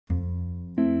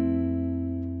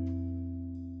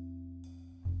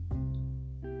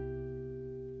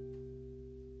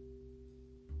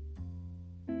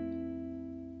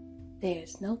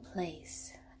There's no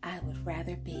place I would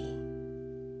rather be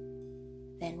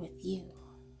than with you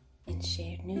in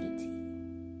shared nudity,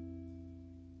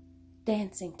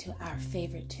 dancing to our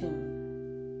favorite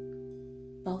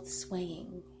tune, both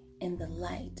swaying in the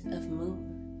light of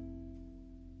moon,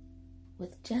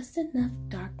 with just enough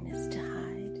darkness to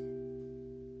hide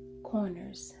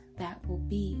corners that will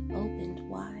be opened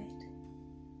wide.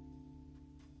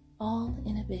 All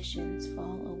inhibitions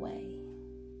fall away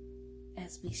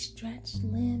as we stretch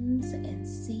limbs and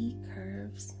see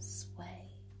curves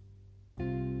sway,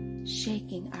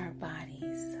 shaking our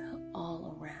bodies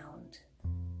all around,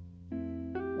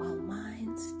 while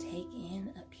minds take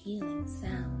in appealing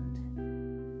sound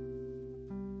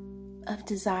of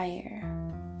desire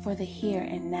for the here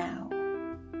and now,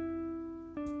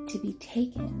 to be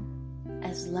taken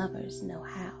as lovers know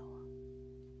how.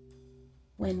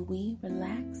 When we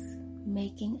relax,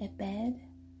 making a bed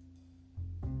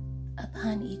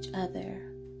upon each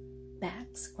other,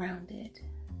 backs grounded,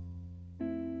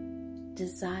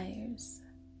 desires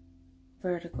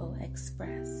vertical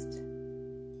expressed,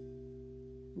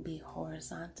 be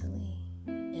horizontally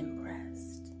embodied.